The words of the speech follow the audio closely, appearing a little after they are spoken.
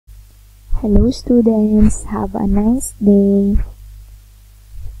Hello students, have a nice day.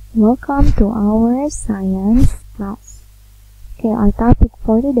 Welcome to our science class. Okay, our topic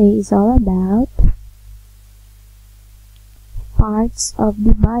for today is all about parts of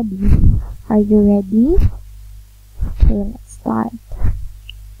the body. Are you ready? Okay, let's start.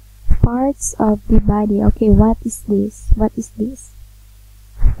 Parts of the body. Okay, what is this? What is this?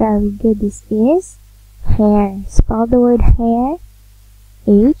 Very good. This is hair. Spell the word hair.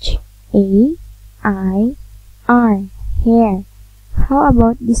 H-A-I-R. Hair. How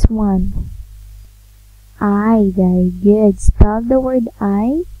about this one? Eye. Very good. Spell the word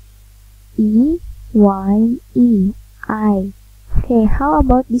eye. E-Y-E. Eye. Okay, how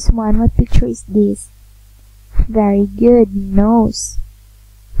about this one? What picture is this? Very good. Nose.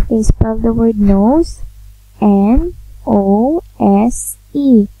 Okay, spell the word nose. N-O-S-E.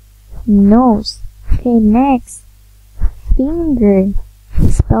 Nose. Okay, next. Finger.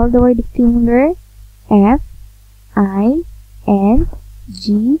 Spell the word finger. F-I-N-G-E-R.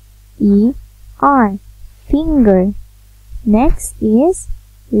 Finger. Next is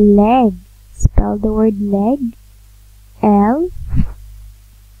leg. Spell the word leg. L-E-G.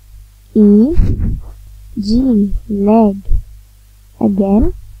 Leg.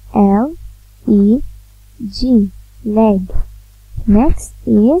 Again, L-E-G. Leg. Next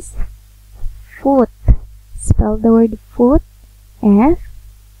is foot. Spell the word foot.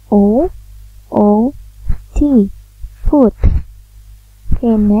 F-O-O-T. Foot.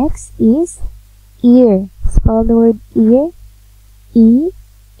 Okay, next is ear. Spell the word ear.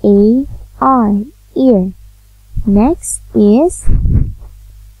 E-A-R. Ear. Next is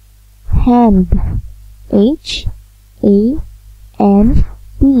hand. H-A-N-D.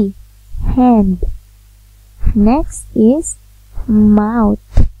 Hand. Next is mouth.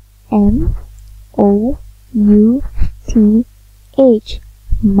 M-O-U-T-H.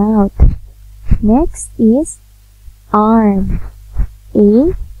 Mouth. Next is arm.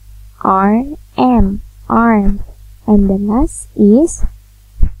 A-R-M. Arm. And the last is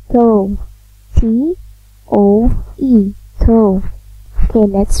toe. T-O-E. Toe. Okay,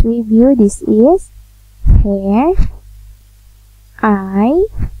 let's review. This is hair, eye,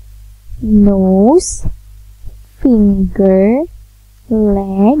 nose, finger,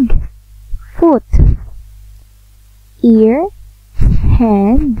 leg, foot, ear,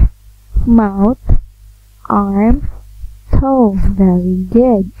 hand, mouth, arm, toe. Very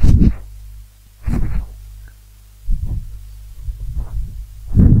good.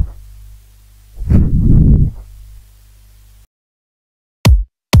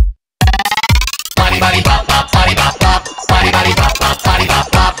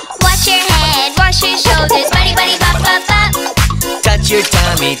 Wash your head, wash your shoulders, body, body, bop, bop, bop. Touch your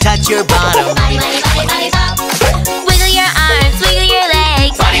tummy, touch your bottom. Body, body, body, body, bop. Wiggle your arms, wiggle your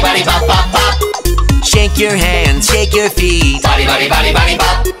legs. Body, body, bop, bop, bop. Shake your hands, shake your feet. Body, body, body, body,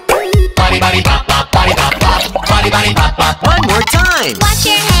 bop. Body, body, bop, bop, body, bop, bop. Body, body, bop, bop. One more time. Wash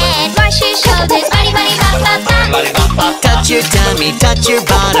your head, wash your shoulders, body, body, bop, bop, bop. Body, bop, bop. Touch your tummy, touch your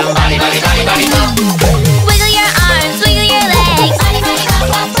bottom. Body, body, body, body, bop. Wiggle your arms, wiggle your legs. Body, body, bop,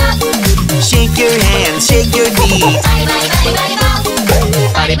 bop, bop. Shake your hands, shake your feet. Body, body, body, body, bop.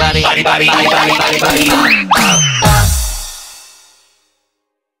 Body, body, body, body, body, body, body, body, bop.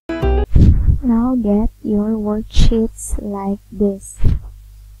 Now get your worksheets like this.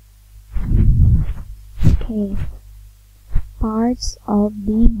 Okay. Parts of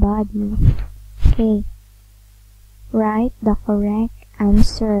the body. Okay. Write the correct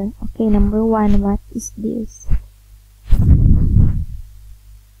answer. Okay, number 1, what is this?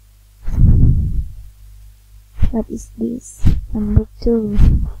 What is this? Number 2.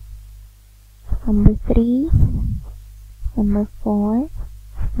 Number 3. Number 4.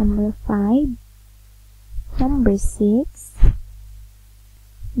 Number 5. Number 6.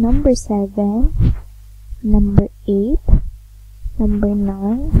 Number 7. Number 8. Number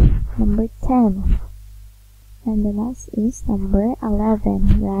 9. Number 10. And the last is number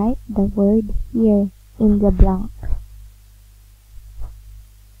 11. Write the word here in the blank.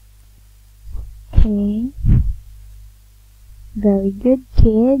 Okay. Very good,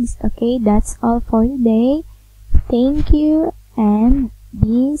 kids. Okay, that's all for today. Thank you and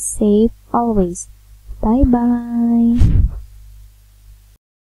be safe always. Bye-bye.